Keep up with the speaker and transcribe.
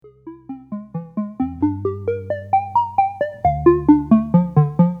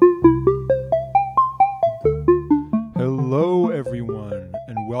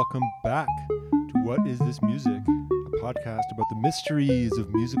welcome back to What Is This Music, a podcast about the mysteries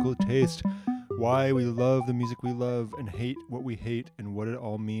of musical taste, why we love the music we love and hate what we hate, and what it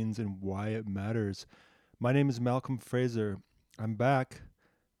all means and why it matters. My name is Malcolm Fraser. I'm back.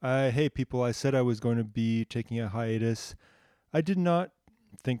 Hey people, I said I was going to be taking a hiatus. I did not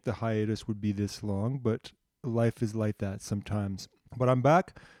think the hiatus would be this long, but life is like that sometimes. But I'm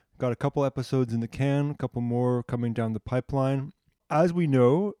back. Got a couple episodes in the can, a couple more coming down the pipeline. As we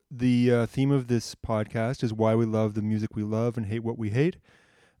know, the theme of this podcast is why we love the music we love and hate what we hate.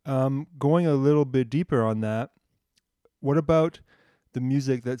 Going a little bit deeper on that, what about the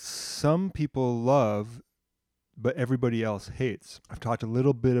music that some people love but everybody else hates? I've talked a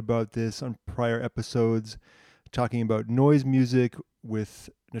little bit about this on prior episodes, talking about noise music with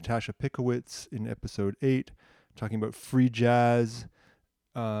Natasha Pickowicz in episode 8, talking about free jazz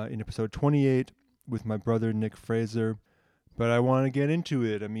in episode 28 with my brother Nick Fraser. But I want to get into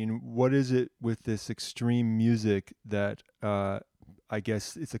it. I mean, what is it with this extreme music that I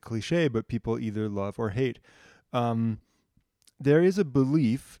guess it's a cliche, but people either love or hate? There is a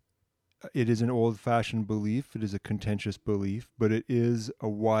belief. It is an old-fashioned belief. It is a contentious belief, but it is a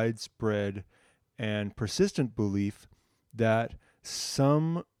widespread and persistent belief that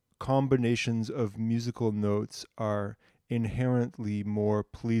some combinations of musical notes are inherently more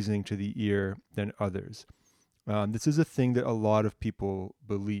pleasing to the ear than others. This is a thing that a lot of people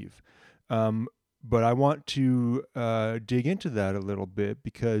believe. But I want to dig into that a little bit,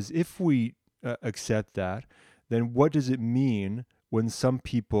 because if we accept that, then what does it mean when some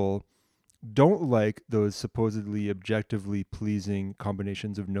people don't like those supposedly objectively pleasing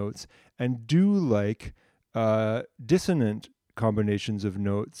combinations of notes and do like dissonant combinations of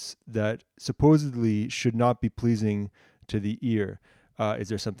notes that supposedly should not be pleasing to the ear? Is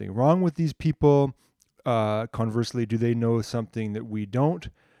there something wrong with these people? Conversely, do they know something that we don't?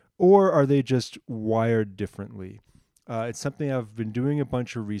 Or are they just wired differently? It's something I've been doing a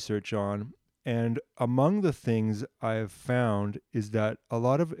bunch of research on. And among the things I have found is that a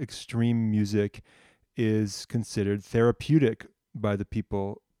lot of extreme music is considered therapeutic by the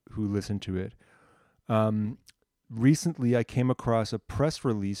people who listen to it. Recently, I came across a press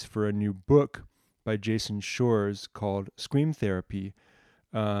release for a new book by Jason Schreurs called Scream Therapy.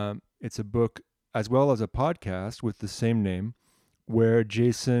 It's a book as well as a podcast with the same name, where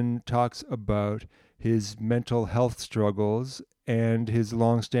Jason talks about his mental health struggles and his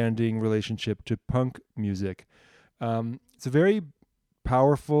long-standing relationship to punk music. It's a very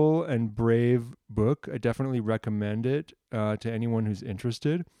powerful and brave book. I definitely recommend it to anyone who's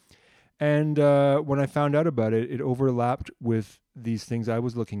interested. And when I found out about it, it overlapped with these things I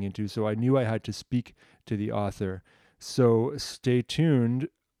was looking into, so I knew I had to speak to the author. So stay tuned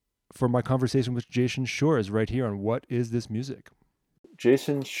for my conversation with Jason Schreurs right here on What Is This Music?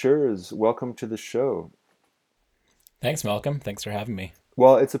 Jason Schreurs, welcome to the show. Thanks, Malcolm. Thanks for having me.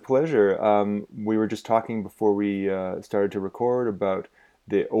 Well, it's a pleasure. We were just talking before we started to record about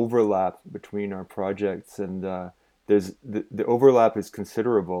the overlap between our projects, and there's the overlap is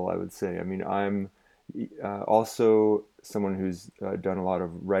considerable, I would say. I mean, I'm also someone who's done a lot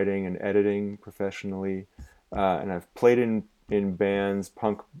of writing and editing professionally, and I've played in bands,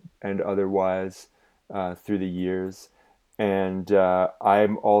 punk and otherwise, through the years. And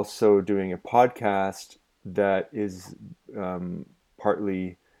I'm also doing a podcast that is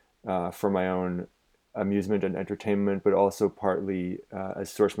partly for my own amusement and entertainment, but also partly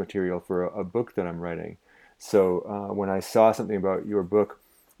as source material for a book that I'm writing. So when I saw something about your book,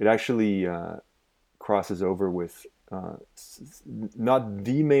 it actually crosses over with not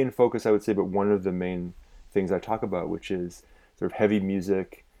the main focus, I would say, but one of the main things I talk about, which is sort of heavy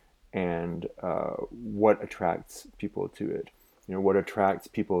music and what attracts people to it. You know, what attracts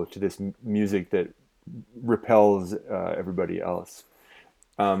people to this music that repels everybody else.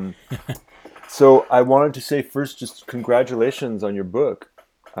 So I wanted to say first, just congratulations on your book.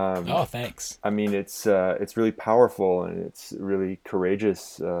 Oh, thanks. I mean, it's really powerful, and it's really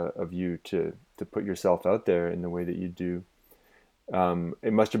courageous of you to put yourself out there in the way that you do.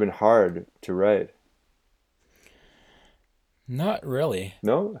 It must have been hard to write. Not really.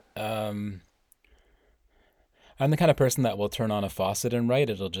 No? I'm the kind of person that will turn on a faucet and write.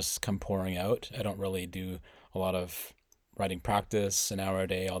 It'll just come pouring out. I don't really do a lot of writing practice, an hour a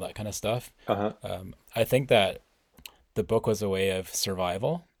day, all that kind of stuff. Uh-huh. I think that the book was a way of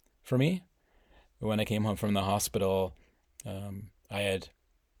survival for me. When I came home from the hospital, I had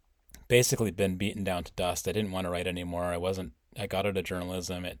basically been beaten down to dust. I didn't want to write anymore. I got out of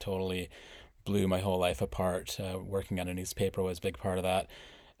journalism. It totally blew my whole life apart. Working at a newspaper was a big part of that.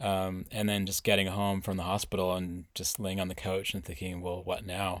 And then just getting home from the hospital and just laying on the couch and thinking, well, what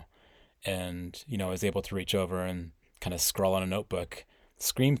now? And, I was able to reach over and kind of scroll on a notebook,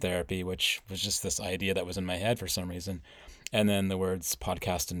 scream therapy, which was just this idea that was in my head for some reason. And then the words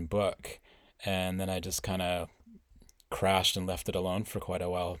podcast and book. And then I just kind of crashed and left it alone for quite a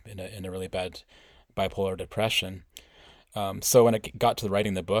while in a really bad bipolar depression. So when it got to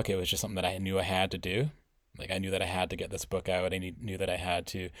writing the book, it was just something that I knew I had to do. Like I knew that I had to get this book out. I knew that I had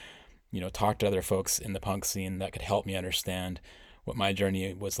to, talk to other folks in the punk scene that could help me understand what my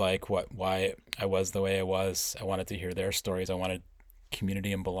journey was like, why I was the way I was. I wanted to hear their stories. I wanted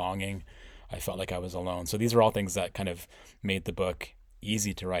community and belonging. I felt like I was alone. So these are all things that kind of made the book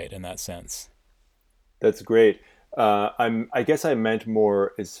easy to write in that sense. That's great. I guess I meant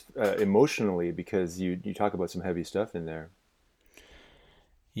more is emotionally because you talk about some heavy stuff in there.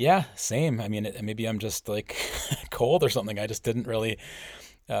 Yeah, same. I mean, maybe I'm just like cold or something. I just didn't really.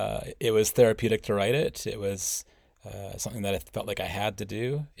 It was therapeutic to write it. It was something that I felt like I had to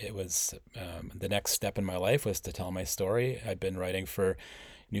do. It was the next step in my life was to tell my story. I'd been writing for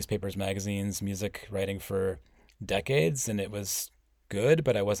newspapers, magazines, music writing for decades, and it was good,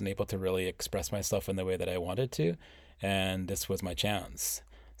 but I wasn't able to really express myself in the way that I wanted to, and this was my chance.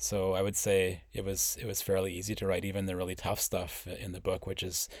 So I would say it was fairly easy to write even the really tough stuff in the book, which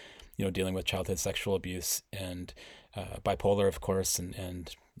is, dealing with childhood sexual abuse and bipolar, of course,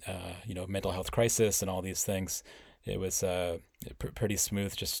 and mental health crisis and all these things. It was pretty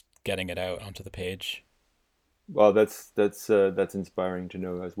smooth just getting it out onto the page. Well, that's inspiring to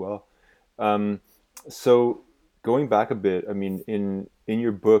know as well. Um, so going back a bit, I mean, in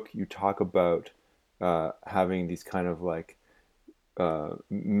your book, you talk about having these kind of like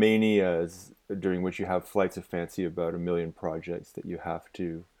manias during which you have flights of fancy about a million projects that you have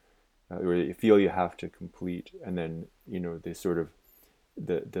to or you feel you have to complete, and then the sort of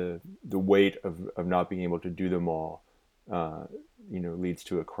the weight of not being able to do them all, uh, leads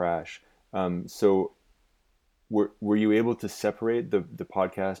to a crash. So were you able to separate the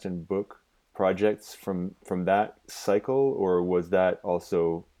podcast and book projects from that cycle, or was that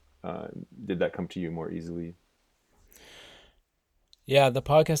also did that come to you more easily? Yeah, the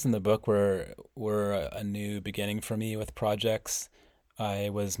podcast and the book were a new beginning for me with projects. I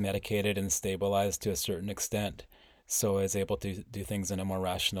was medicated and stabilized to a certain extent, so I was able to do things in a more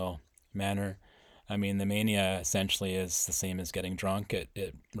rational manner. I mean, the mania essentially is the same as getting drunk.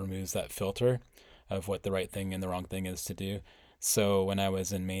 It removes that filter of what the right thing and the wrong thing is to do. So when I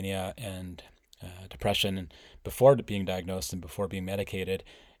was in mania and depression, and before being diagnosed and before being medicated,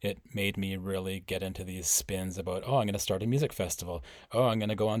 it made me really get into these spins about, oh, I'm going to start a music festival. Oh, I'm going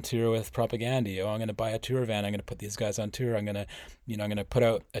to go on tour with Propaganda. Oh, I'm going to buy a tour van. I'm going to put these guys on tour. I'm going to put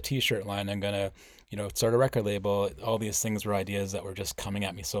out a t-shirt line. I'm going to, start a record label. All these things were ideas that were just coming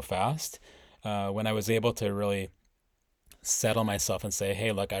at me so fast. When I was able to really settle myself and say,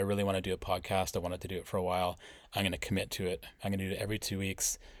 hey, look, I really want to do a podcast. I wanted to do it for a while. I'm going to commit to it. I'm going to do it every 2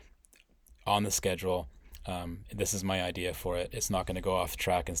 weeks on the schedule. This is my idea for it. It's not going to go off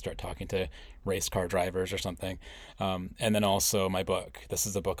track and start talking to race car drivers or something. And then also my book. This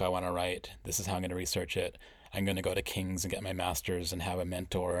is the book I want to write. This is how I'm going to research it. I'm going to go to King's and get my master's and have a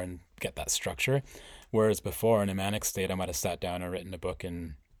mentor and get that structure. Whereas before, in a manic state, I might have sat down and written a book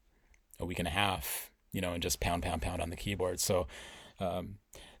in a week and a half, and just pound, pound, pound on the keyboard. So um,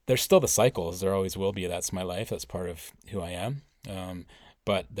 there's still the cycles. There always will be. That's my life. That's part of who I am.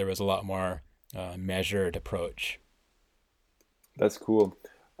 But there was a lot more measured approach. That's cool.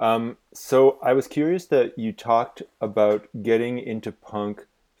 So I was curious that you talked about getting into punk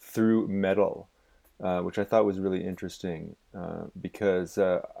through metal, which I thought was really interesting because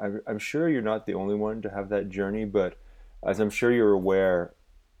I'm sure you're not the only one to have that journey, but as I'm sure you're aware,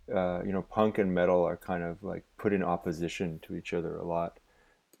 punk and metal are kind of like put in opposition to each other a lot.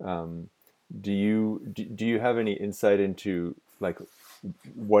 Um, do you have any insight into like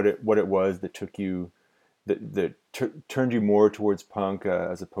what it was that took you that turned you more towards punk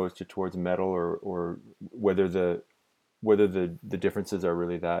as opposed to towards metal, or whether the differences are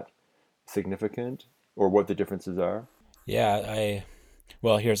really that significant, or what the differences are? Yeah,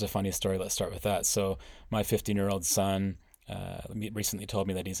 well, here's a funny story. Let's start with that. So, my 15-year-old son recently told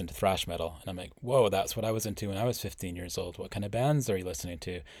me that he's into thrash metal. And I'm like, whoa, that's what I was into when I was 15 years old. What kind of bands are you listening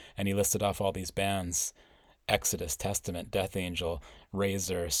to? And he listed off all these bands: Exodus, Testament, Death Angel,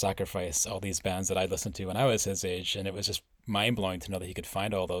 Razor, Sacrifice, all these bands that I listened to when I was his age. And it was just mind blowing to know that he could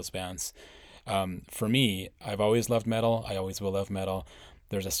find all those bands. For me, I've always loved metal. I always will love metal.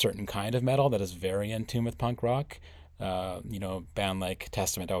 There's a certain kind of metal that is very in tune with punk rock. Band like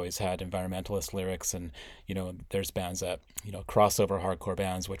Testament always had environmentalist lyrics, and there's bands that crossover hardcore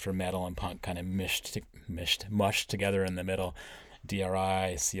bands, which were metal and punk kind of mushed together in the middle.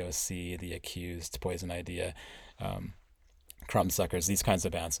 DRI, COC, The Accused, Poison Idea, um, Crumbsuckers, these kinds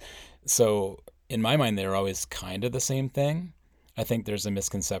of bands. So in my mind, they're always kind of the same thing. I think there's a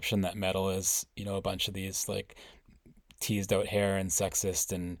misconception that metal is, a bunch of these like teased out hair and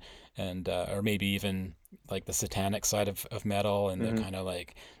sexist and or maybe even like the satanic side of metal and the Hmm. kind of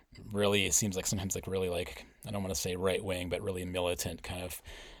like really it seems like sometimes like really like I don't want to say right wing but really militant kind of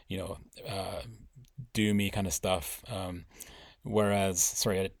you know uh, doomy kind of stuff. Whereas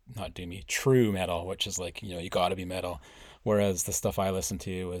sorry not doomy true metal which is like you gotta be metal. Whereas the stuff I listened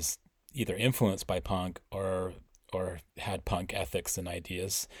to was either influenced by punk or had punk ethics and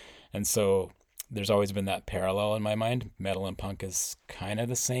ideas, and so there's always been that parallel in my mind. Metal and punk is kind of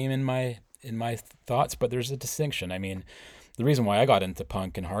the same in my thoughts, but there's a distinction. I mean, the reason why I got into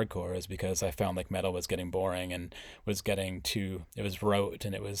punk and hardcore is because I found like metal was getting boring and was getting too it was rote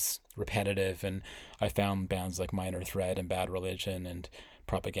and it was repetitive, and I found bands like Minor Threat and Bad Religion and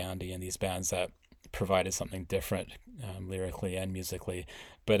Propaganda and these bands that provided something different, lyrically and musically.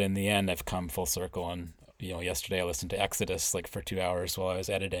 But in the end, I've come full circle. And yesterday I listened to Exodus like for 2 hours while I was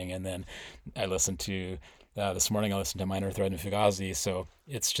editing, and then I listened to this morning I listened to Minor Threat and Fugazi. So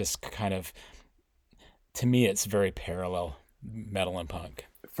it's just kind of to me it's very parallel, metal and punk.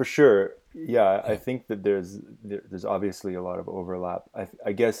 For sure. Yeah, I Yeah, think that there's obviously a lot of overlap.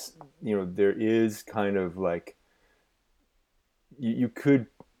 I guess, there is kind of like you could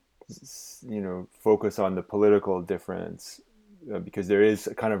focus on the political difference, because there is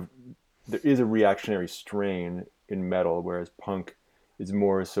a reactionary strain in metal, whereas punk is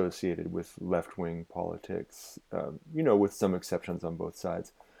more associated with left wing politics. With some exceptions on both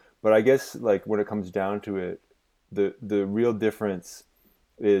sides. But I guess like when it comes down to it, the real difference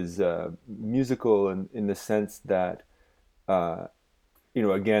is musical in the sense that uh,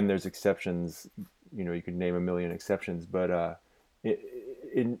 again, there's exceptions. You could name a million exceptions, but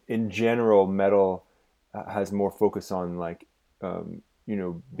in general, metal has more focus on like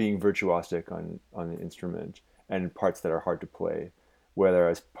being virtuosic on the instrument and parts that are hard to play,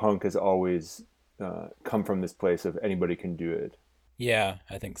 whereas punk has always come from this place of anybody can do it. yeah,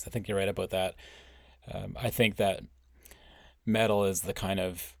 I think you're right about that. I think that metal is the kind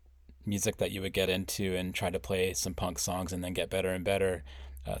of music that you would get into and try to play some punk songs and then get better and better.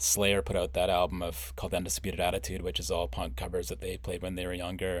 Slayer put out that album of called Undisputed Attitude, which is all punk covers that they played when they were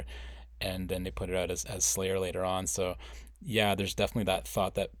younger, and then they put it out as Slayer later on. So, yeah, there's definitely that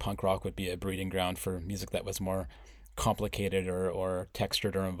thought that punk rock would be a breeding ground for music that was more complicated or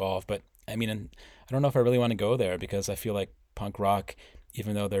textured or involved. But I mean, I don't know if I really want to go there because I feel like punk rock,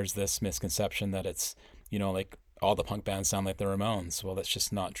 even though there's this misconception that it's, like all the punk bands sound like the Ramones. Well, that's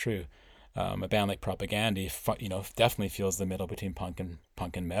just not true. A band like Propaganda, definitely feels the middle between punk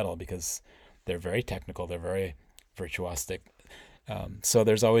and metal because they're very technical, they're very virtuosic. So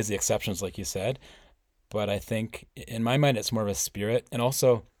there's always the exceptions, like you said. But I think in my mind, it's more of a spirit. And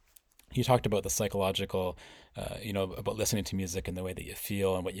also, you talked about the psychological, about listening to music and the way that you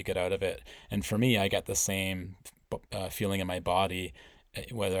feel and what you get out of it. And for me, I get the same feeling in my body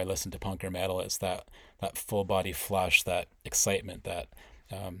whether I listen to punk or metal. It's that full body flush, that excitement, that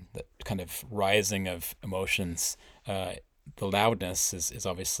kind of rising of emotions. The loudness is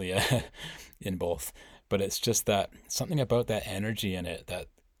obviously in both, but it's just that something about that energy in it, that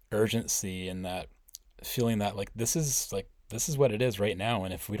urgency, and that feeling that like this is what it is right now,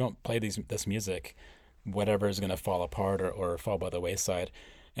 and if we don't play this music, whatever is going to fall apart or fall by the wayside.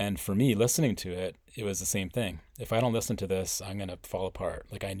 And for me, listening to it, it was the same thing. If I don't listen to this, I'm going to fall apart.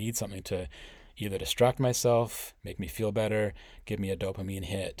 Like I need something to either distract myself, make me feel better, give me a dopamine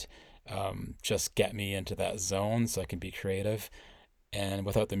hit, just get me into that zone so I can be creative. And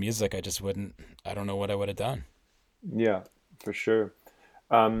without the music, I just wouldn't, I don't know what I would have done. Yeah, for sure.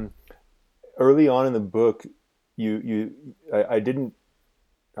 Um, Early on in the book, I didn't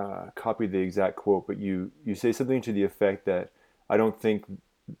copy the exact quote, but you say something to the effect that I don't think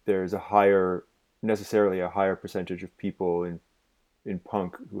there's necessarily a higher percentage of people in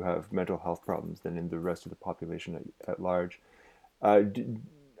punk who have mental health problems than in the rest of the population at large. Uh, d-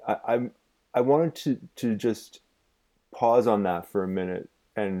 I'm I wanted to just pause on that for a minute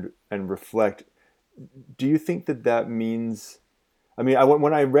and reflect. Do you think that that means? I mean,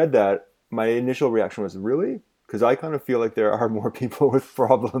 when I read that, my initial reaction was really, because I kind of feel like there are more people with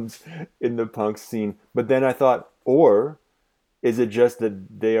problems in the punk scene. But then I thought, or is it just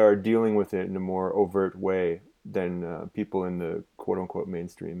that they are dealing with it in a more overt way than people in the quote unquote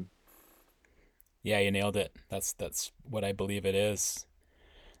mainstream? Yeah, you nailed it. That's what I believe it is.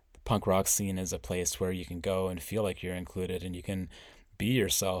 The punk rock scene is a place where you can go and feel like you're included, and you can be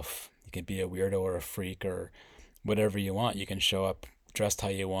yourself. You can be a weirdo or a freak or whatever you want. You can show up dressed how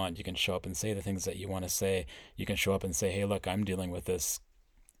you want. You can show up and say the things that you want to say. You can show up and say, "Hey, look, I'm dealing with this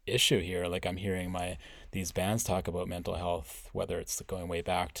issue here. Like I'm hearing my these bands talk about mental health, whether it's going way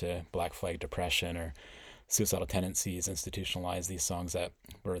back to Black Flag depression or suicidal tendencies, institutionalize these songs that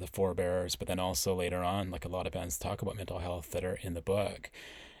were the forebearers, but then also later on, like a lot of bands talk about mental health that are in the book.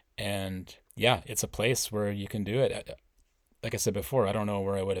 And yeah, it's a place where you can do it. Like I said before, I don't know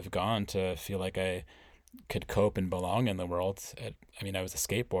where I would have gone to feel like I could cope and belong in the world. I mean, I was a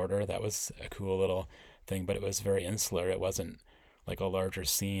skateboarder. That was a cool little thing, but it was very insular. It wasn't like a larger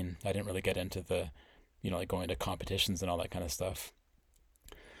scene. I didn't really get into the, like going to competitions and all that kind of stuff.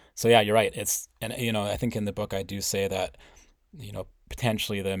 So yeah, you're right. And I think in the book I do say that,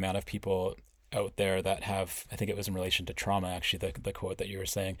 potentially the amount of people out there that have, I think it was in relation to trauma, actually, the quote that you were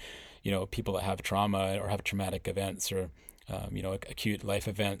saying, people that have trauma or have traumatic events or, acute life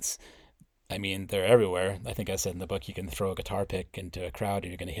events. I mean, they're everywhere. I think I said in the book, you can throw a guitar pick into a crowd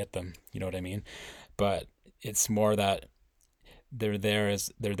and you're going to hit them. You know what I mean? But it's more that they're there,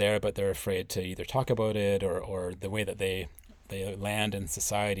 but they're afraid to either talk about it or the way that they land in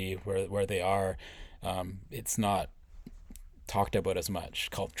society where they are. It's not talked about as much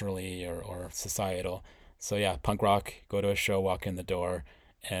culturally or societal. So yeah, punk rock, go to a show, walk in the door,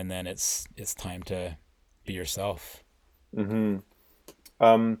 and then it's time to be yourself. Hmm.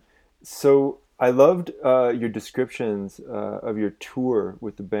 Um, so I loved your descriptions of your tour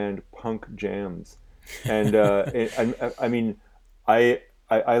with the band Punk Jams, and I mean, I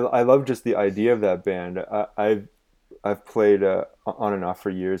love just the idea of that band. I've played on and off for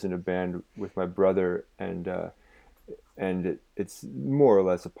years in a band with my brother, and it's more or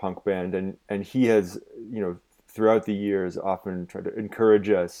less a punk band, and he has, throughout the years often tried to encourage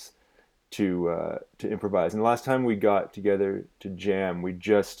us to improvise. And the last time we got together to jam, we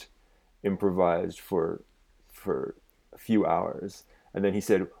just improvised for a few hours, and then he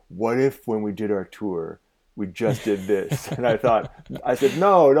said, "What if when we did our tour, we just did this?" And I said,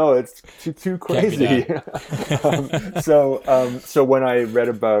 "No, no, it's too Can't be crazy." done. So when I read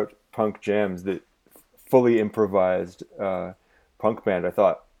about Punk Jams, that fully improvised punk band, I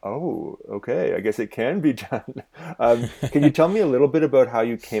thought, oh, okay, I guess it can be done. Can you tell me a little bit about how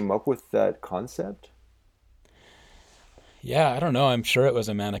you came up with that concept? Yeah, I don't know. I'm sure it was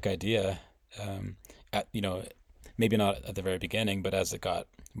a manic idea. At, maybe not at the very beginning, but as it got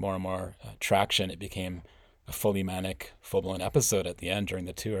more and more traction, it became a fully manic, full blown episode at the end during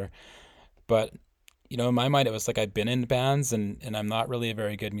the tour. But in my mind, it was like I've been in bands and I'm not really a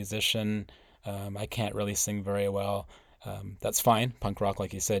very good musician. I can't really sing very well. That's fine. Punk rock,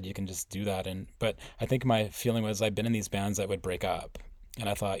 like you said, you can just do that. But I think my feeling was I've been in these bands that would break up, and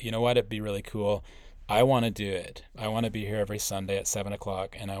I thought, you know what, it'd be really cool. I want to do it. I want to be here every Sunday at 7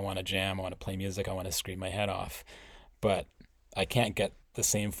 o'clock, and I want to jam. I want to play music. I want to scream my head off. But I can't get the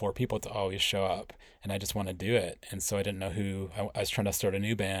same four people to always show up, and I just want to do it. And so I didn't know who. I was trying to start a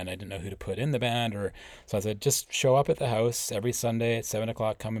new band. I didn't know who to put in the band, or so I said, just show up at the house every Sunday at 7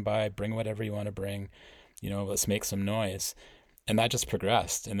 o'clock. Coming by, bring whatever you want to bring. Let's make some noise. And that just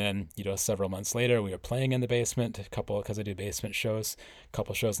progressed. And then, several months later, we were playing in the basement, a couple, because I do basement shows, a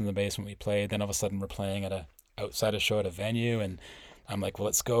couple shows in the basement we played. Then all of a sudden, we're playing at outside a show at a venue. And I'm like, well,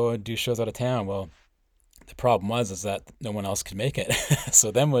 let's go and do shows out of town. Well, the problem is that no one else could make it.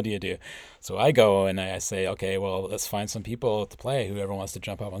 So then what do you do? So I go and I say, okay, well, let's find some people to play, whoever wants to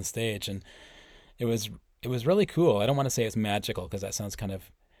jump up on stage. And it was, it was really cool. I don't want to say it's magical because that sounds kind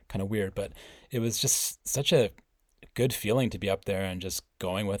of weird, but it was just such a good feeling to be up there and just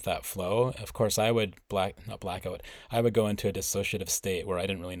going with that flow. Of course, I would not blackout. I would go into a dissociative state where I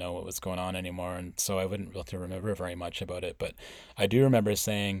didn't really know what was going on anymore, and so I wouldn't be able to remember very much about it. But I do remember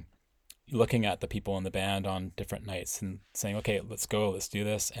looking at the people in the band on different nights and saying, "Okay, let's go, let's do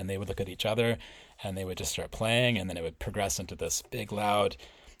this," and they would look at each other, and they would just start playing, and then it would progress into this big, loud,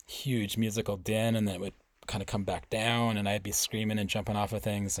 huge musical din, and then it would kind of come back down, and I'd be screaming and jumping off of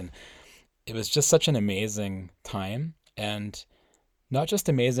things, and it was just such an amazing time. And not just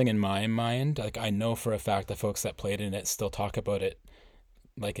amazing in my mind, like I know for a fact the folks that played in it still talk about it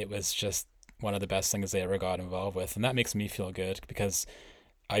like it was just one of the best things they ever got involved with. And that makes me feel good because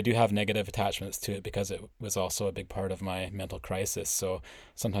I do have negative attachments to it because it was also a big part of my mental crisis. So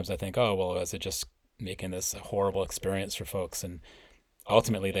sometimes I think, oh, well, was it just making this a horrible experience for folks? And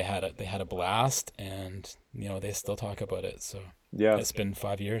ultimately they had a blast, and they still talk about it. So Yeah. it's been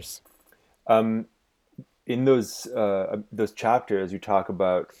 5 years. Um, in those chapters, you talk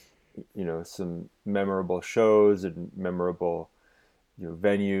about some memorable shows and memorable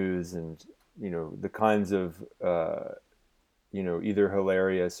venues, and the kinds of either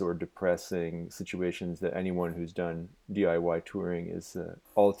hilarious or depressing situations that anyone who's done DIY touring is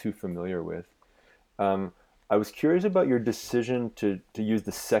all too familiar with. Um, I was curious about your decision to use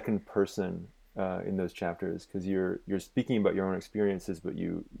the second person in those chapters, because you're speaking about your own experiences, but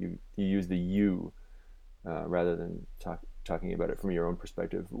you use the you rather than talking about it from your own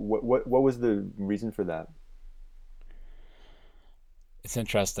perspective. What was the reason for that? It's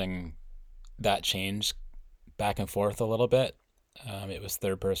interesting that change back and forth a little bit. It was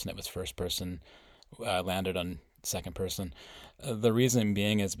third person, it was first person, landed on second person. The reason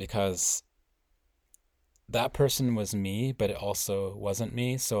being is because that person was me, but it also wasn't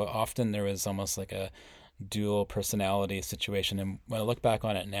me. So often there was almost like a dual personality situation. And when I look back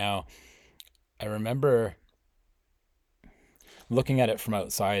on it now, I remember looking at it from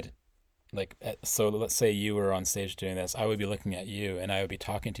outside. Like, so let's say you were on stage doing this, I would be looking at you and I would be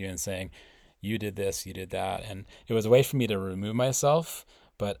talking to you and saying, you did this, you did that. And it was a way for me to remove myself,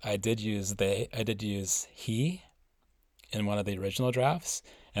 but I did use he in one of the original drafts.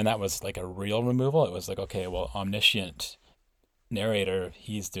 And that was like a real removal. It was like, okay, well, omniscient narrator,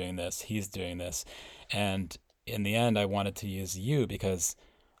 he's doing this, he's doing this. And in the end, I wanted to use you because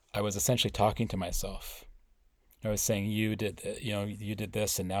I was essentially talking to myself. I was saying you did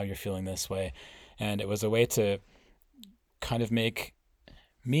this, and now you're feeling this way, and it was a way to kind of make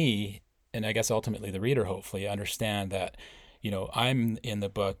me, and I guess ultimately the reader, hopefully understand that, I'm in the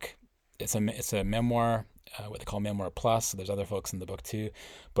book. It's a memoir, what they call memoir plus. So there's other folks in the book too,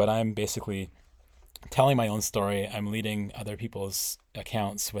 but I'm basically telling my own story. I'm leading other people's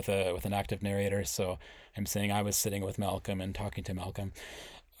accounts with an active narrator. So I'm saying I was sitting with Malcolm and talking to Malcolm,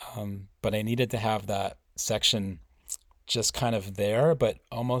 but I needed to have that section just kind of there, but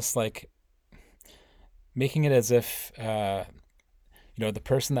almost like making it as if the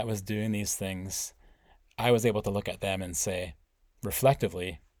person that was doing these things, I was able to look at them and say,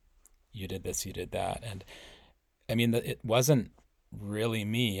 reflectively, you did this, you did that, and I mean it wasn't really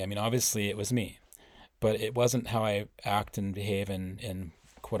me. I mean, obviously it was me, but it wasn't how I act and behave in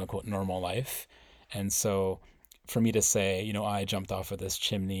quote unquote normal life. And so for me to say, I jumped off of this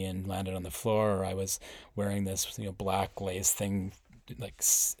chimney and landed on the floor, or I was wearing this, black lace thing like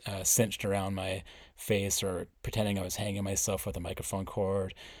cinched around my face, or pretending I was hanging myself with a microphone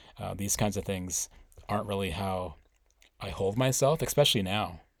cord, these kinds of things aren't really how I hold myself, especially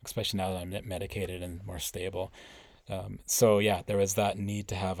now that I'm medicated and more stable. So yeah, there was that need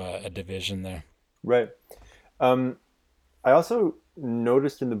to have a division there. Right. Um, I also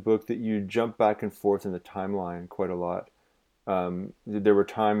noticed in the book that you jump back and forth in the timeline quite a lot. There were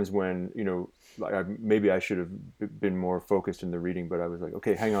times when, like maybe I should have been more focused in the reading, but I was like,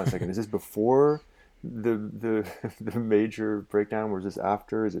 okay, hang on a second. Is this before the the major breakdown, or is this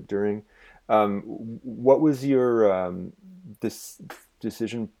after? Is it during? What was your this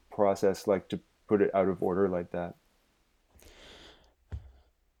decision process like to put it out of order like that?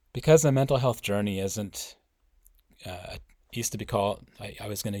 Because the mental health journey isn't, used to be called, I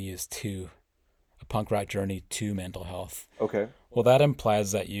was going to use a punk rock journey to mental health. Okay. Well, that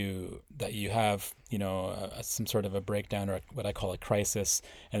implies that you have, some sort of a breakdown, or what I call a crisis,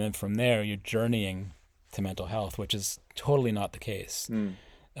 and then from there you're journeying to mental health, which is totally not the case. Hmm.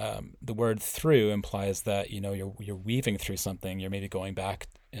 The word through implies that you're weaving through something. You're maybe going back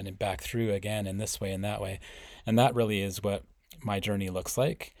and back through again in this way and that way, and that really is what my journey looks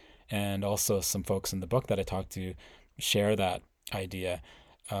like. And also, some folks in the book that I talked to share that idea.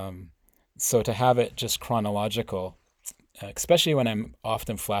 Um, so to have it just chronological, especially when I'm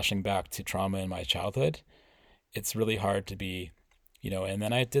often flashing back to trauma in my childhood, it's really hard to be, and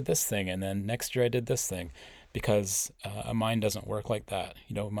then I did this thing, and then next year I did this thing, because a mind doesn't work like that.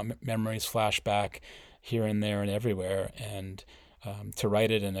 My memories flash back here and there and everywhere, and to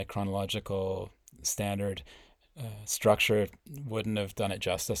write it in a chronological standard structure wouldn't have done it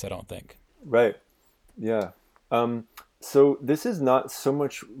justice, I don't think. Right. Yeah. Um, so this is not so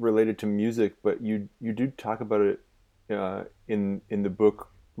much related to music, but you do talk about it in the book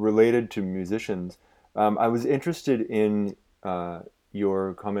related to musicians. I was interested in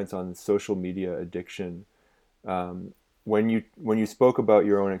your comments on social media addiction. When you spoke about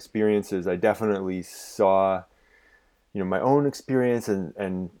your own experiences, I definitely saw my own experience,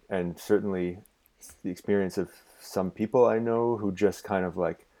 and certainly the experience of some people I know who just kind of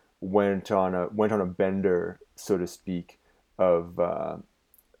like went on a bender, so to speak, of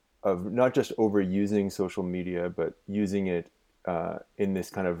not just overusing social media, but using it in this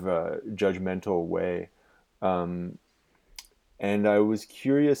kind of judgmental way. Um, And I was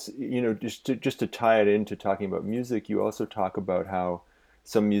curious, just to tie it into talking about music, you also talk about how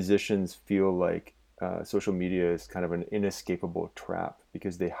some musicians feel like social media is kind of an inescapable trap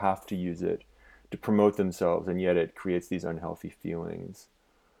because they have to use it to promote themselves, and yet it creates these unhealthy feelings.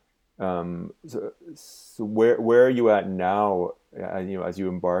 So where are you at now? As you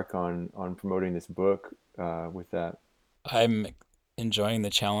embark on promoting this book with that. I'm enjoying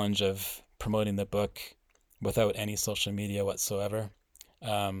the challenge of promoting the book without any social media whatsoever.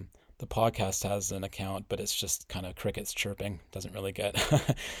 Um, the podcast has an account, but it's just kind of crickets chirping. Doesn't really get.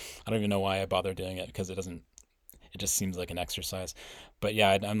 I don't even know why I bother doing it because it doesn't. It just seems like an exercise. But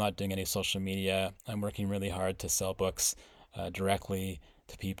yeah, I'm not doing any social media. I'm working really hard to sell books directly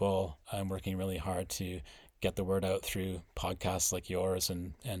to people. I'm working really hard to get the word out through podcasts like yours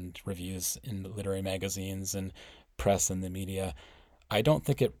and reviews in literary magazines and press and the media. I don't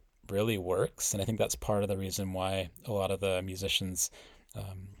think it really works, and I think that's part of the reason why a lot of the musicians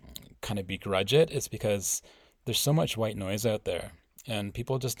um, kind of begrudge it. Is because there's so much white noise out there, and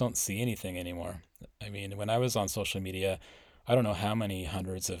people just don't see anything anymore. I mean, when I was on social media, I don't know how many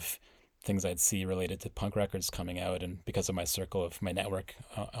hundreds of things I'd see related to punk records coming out, and because of my circle of my network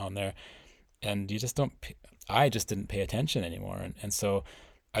on there, and you just don't. I just didn't pay attention anymore, and so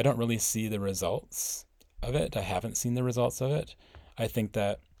I don't really see the results of it. I haven't seen the results of it. I think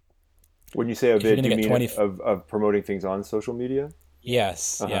that When you say of if you're it, going do to you get mean 20, of promoting things on social media?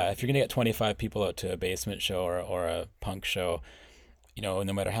 yes, Uh-huh. yeah, if you're going to get 25 people out to a basement show or a punk show, no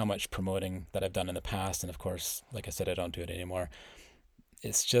matter how much promoting that I've done in the past, and of course, like I said, I don't do it anymore,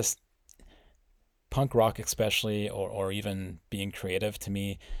 it's just punk rock, especially, or even being creative to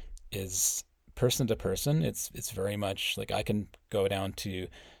me is person to person. It's very much like I can go down to,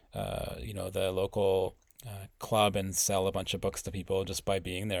 the local club and sell a bunch of books to people just by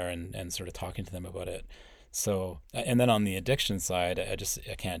being there and sort of talking to them about it. So, and then on the addiction side,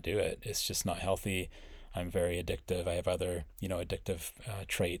 I can't do it. It's just not healthy. I'm very addictive. I have other, addictive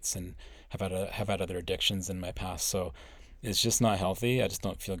traits and have had other addictions in my past. So it's just not healthy. I just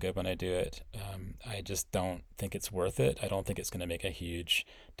don't feel good when I do it. I just don't think it's worth it. I don't think it's going to make a huge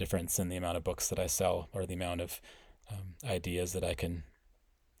difference in the amount of books that I sell or the amount of ideas that I can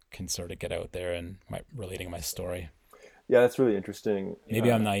sort of get out there and relating my story. Yeah, that's really interesting.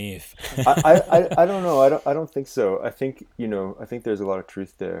 Maybe I'm naive. I don't know. I don't think so. I think there's a lot of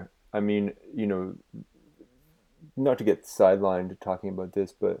truth there. I mean, not to get sidelined talking about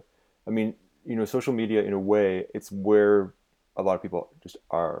this, but I mean, social media in a way, it's where a lot of people just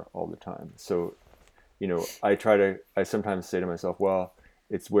are all the time. So, I sometimes say to myself, well,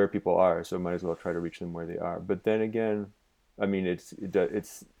 it's where people are, so might as well try to reach them where they are. But then again, I mean,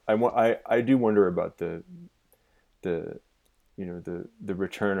 I do wonder about the the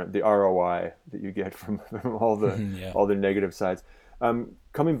return, the ROI that you get from all the Yeah. all the negative sides.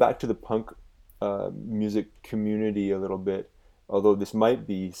 Coming back to the punk music community a little bit, although this might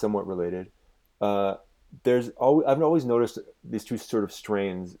be somewhat related. Uh, I've always noticed these two sort of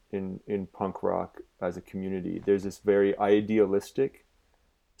strains in punk rock as a community. There's this very idealistic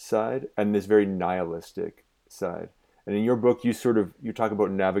side and this very nihilistic side. And in your book, you talk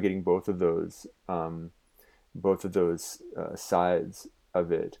about navigating both of those sides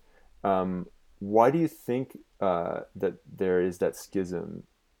of it. Why do you think that there is that schism?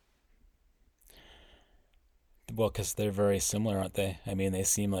 Well, because they're very similar, aren't they? I mean, they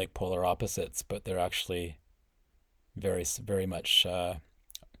seem like polar opposites, but they're actually very much the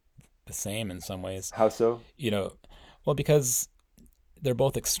same in some ways. How so? You know, well, because they're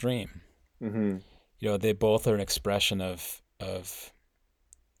both extreme. Mm-hmm. They both are an expression of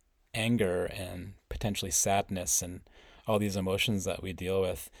anger and potentially sadness and all these emotions that we deal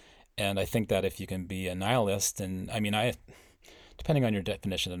with. And I think that if you can be a nihilist, and I mean, depending on your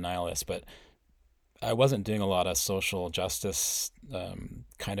definition of nihilist, but I wasn't doing a lot of social justice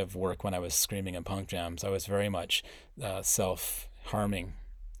kind of work when I was screaming in punk jams. I was very much self harming.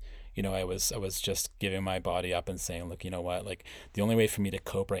 I was just giving my body up and saying, look, you know what? Like the only way for me to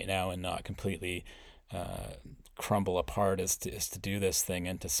cope right now and not completely crumble apart is to do this thing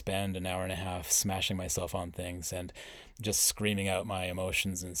and to spend an hour and a half smashing myself on things and just screaming out my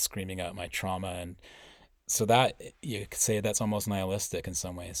emotions and screaming out my trauma. And so that you could say that's almost nihilistic in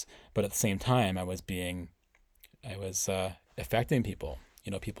some ways, but at the same time I was affecting people.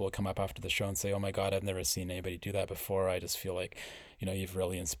 People would come up after the show and say, oh my god, I've never seen anybody do that before. I just feel like you've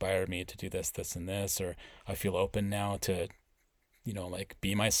really inspired me to do this and this, or I feel open now to like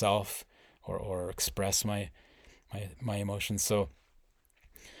be myself or express my emotions. So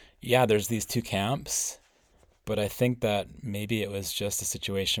yeah, there's these two camps, but I think that maybe it was just a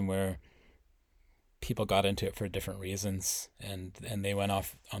situation where people got into it for different reasons, and they went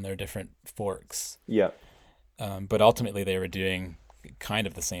off on their different forks. Yeah. But ultimately, they were doing kind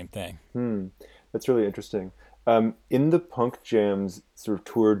of the same thing. Hmm. That's really interesting. In the Punk Jam's sort of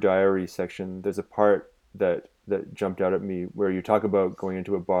tour diary section, there's a part that jumped out at me where you talk about going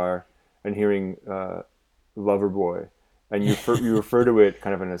into a bar and hearing Loverboy, and you refer to it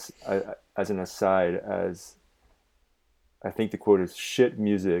kind of as an aside as I think the quote is shit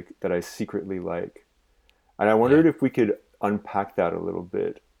music that I secretly like. And I Yeah. wondered if we could unpack that a little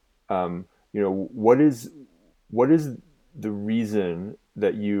bit. What is the reason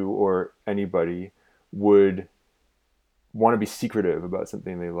that you or anybody would want to be secretive about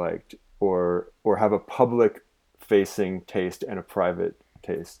something they liked, or have a public facing taste and a private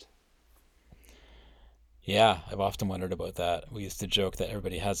taste? Yeah, I've often wondered about that. We used to joke that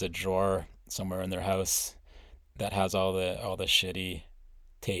everybody has a drawer somewhere in their house that has all the shitty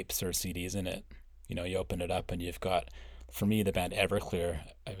tapes or CDs in it. You open it up and you've got, for me, the band Everclear.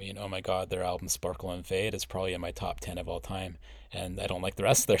 I mean, oh my God, their album Sparkle and Fade is probably in my top 10 of all time. And I don't like the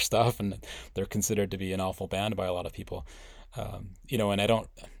rest of their stuff, and they're considered to be an awful band by a lot of people. And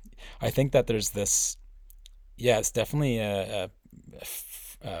I think that there's this, yeah, it's definitely a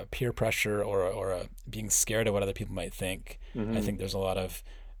peer pressure, or being scared of what other people might think. I Hmm. think there's a lot of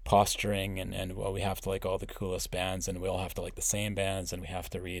posturing, and well, we have to like all the coolest bands, and we all have to like the same bands, and we have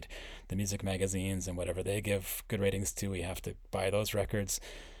to read the music magazines, and whatever they give good ratings to, we have to buy those records.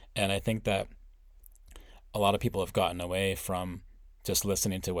 And I think that a lot of people have gotten away from just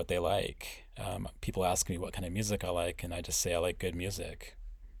listening to what they like. People ask me what kind of music I like, and I just say I like good music.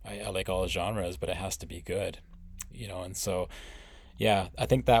 I like all genres, but it has to be good. And so yeah, I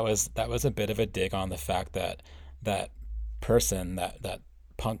think that was a bit of a dig on the fact that that person, that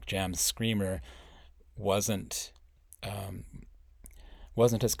punk jam screamer, wasn't um,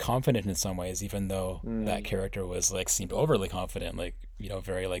 wasn't as confident in some ways, even though that Mm. character was like seemed overly confident, like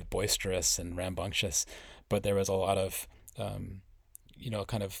very like boisterous and rambunctious. But there was a lot of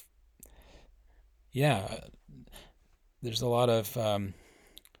kind of, yeah, there's a lot of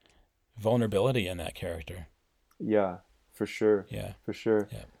vulnerability in that character. Yeah, for sure, Yeah, for sure.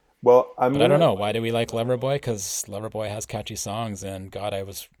 yeah. Well, I'm But I don't gonna. know. Why do we like Loverboy? Because Loverboy has catchy songs, and God, I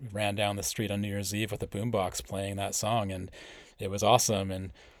ran down the street on New Year's Eve with a boombox playing that song, and it was awesome.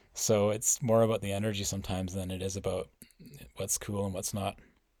 And so it's more about the energy sometimes than it is about what's cool and what's not.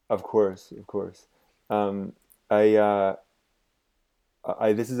 Of course, of course. Um, I, uh,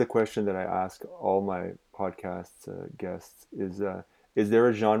 this is a question that I ask all my podcast guests: is there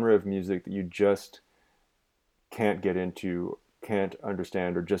a genre of music that you just can't get into, can't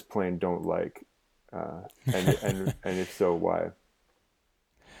understand, or just plain don't like? And if so, why?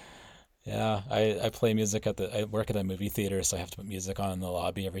 Yeah, I play music I work at a movie theater, so I have to put music on in the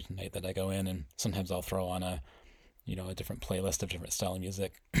lobby every night that I go in, and sometimes I'll throw on a different playlist of different style of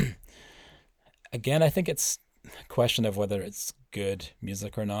music. Again, I think it's a question of whether it's good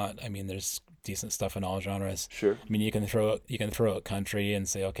music or not. I mean, there's decent stuff in all genres. Sure. I mean, you can throw out country and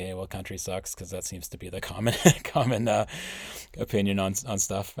say, okay, well, country sucks, because that seems to be the common common opinion on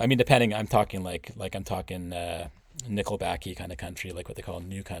stuff. I mean, depending, I'm talking like I'm talking Nickelbacky kind of country, like what they call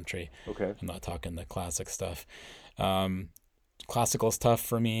new country. Okay. I'm not talking the classic stuff. Um, Classical's tough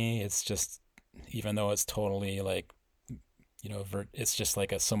for me. It's just, even though it's totally like, it's just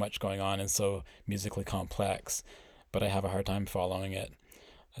like so much going on and so musically complex, but I have a hard time following it.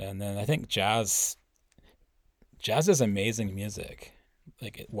 And then I think jazz is amazing music.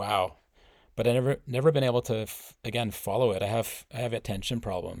 Like, wow. But I never been able to again follow it. I have attention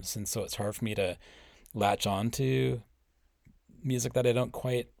problems, and so it's hard for me to latch on to music that I don't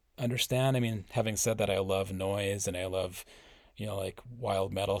quite understand. I mean, having said that, I love noise, and I love, like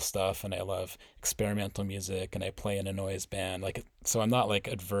wild metal stuff, and I love experimental music, and I play in a noise band. Like, so I'm not like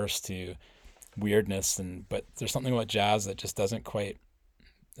adverse to weirdness, but there's something about jazz that just doesn't quite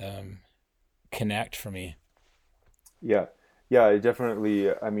um, connect for me. Yeah. Yeah. I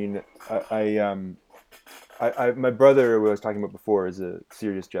definitely. I mean, my brother, who I was talking about before, is a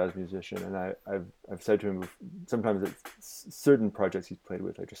serious jazz musician, and I've said to him sometimes that certain projects he's played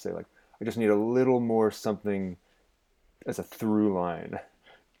with, I just say like, I just need a little more something as a through line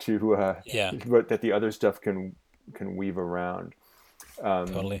to Yeah, but that the other stuff can weave around. Um,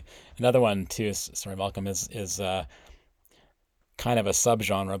 totally. Another one too is, sorry, Malcolm, is kind of a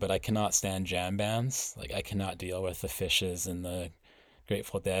subgenre, but I cannot stand jam bands. Like, I cannot deal with the Fishes and the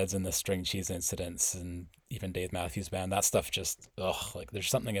Grateful Deads and the String Cheese Incidents and even Dave Matthews Band. That stuff just, ugh, like there's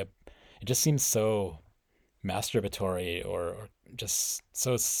something, it just seems so masturbatory, or just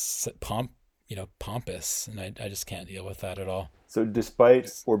so pompous, and I just can't deal with that at all. so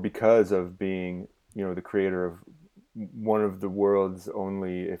despite or because of being the creator of one of the world's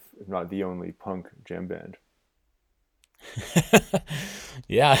only, if not the only, punk jam band.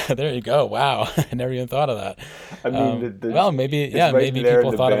 Yeah, there you go. Wow, I never even thought of that. I mean, Well, maybe, it's yeah, right maybe there in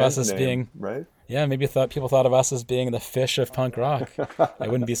people the thought of us band's as name, being, right? yeah, maybe thought people thought of us as being the fish of punk rock. I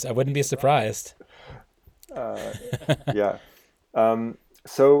wouldn't be surprised. uh, yeah. Um,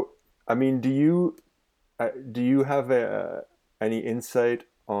 so, I mean, do you have any insight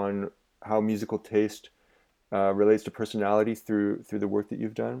on how musical taste relates to personality through the work that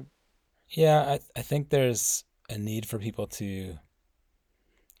you've done? Yeah, I think there's a need for people to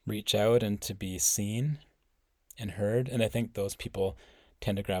reach out and to be seen and heard, and I think those people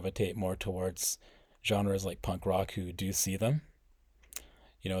tend to gravitate more towards genres like punk rock who do see them.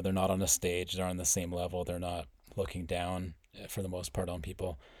 They're not on a stage, they're on the same level, they're not looking down for the most part on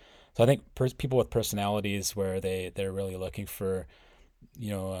people. So I think people with personalities where they're really looking for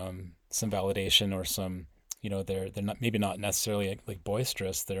some validation or some they're not maybe not necessarily like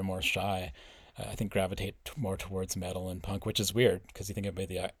boisterous, they're more shy. I think gravitate more towards metal and punk, which is weird because you think it'd be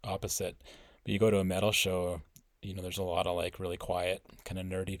the opposite. But you go to a metal show, there's a lot of like really quiet, kind of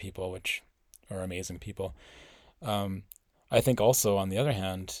nerdy people, which are amazing people. Um, I think also on the other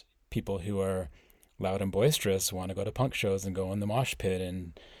hand, people who are loud and boisterous want to go to punk shows and go in the mosh pit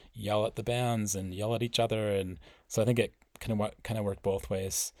and yell at the bands and yell at each other, and so I think it kind of worked both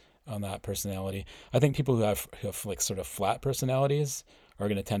ways on that personality. I think people who have like sort of flat personalities are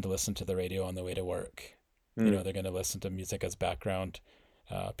going to tend to listen to the radio on the way to work. Mm. They're going to listen to music as background.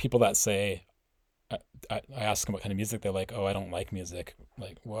 People that say, I ask them what kind of music they like. Oh, I don't like music.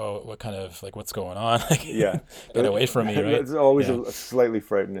 Like, whoa, what kind of like what's going on? Like, Yeah, get away from me, right? that's always Yeah, slightly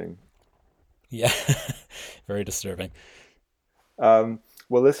frightening. yeah, very disturbing. Um,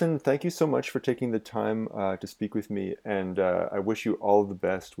 well, listen, thank you so much for taking the time to speak with me, and I wish you all the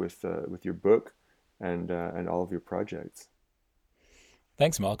best with your book and all of your projects.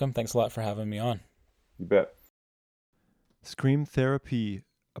 Thanks, Malcolm. Thanks a lot for having me on. You bet. Scream Therapy,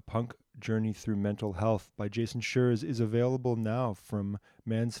 a punk journey through mental health by Jason Schreurs is available now from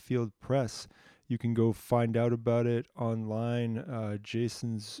Mansfield Press. You can go find out about it online.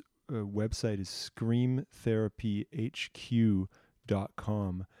 Jason's website is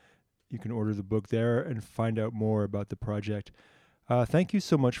screamtherapyhq.com. You can order the book there and find out more about the project. Thank you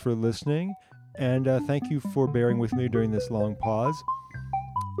so much for listening, and thank you for bearing with me during this long pause.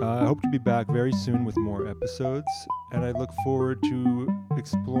 I hope to be back very soon with more episodes, and I look forward to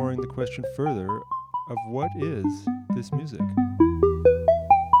exploring the question further of what is this music.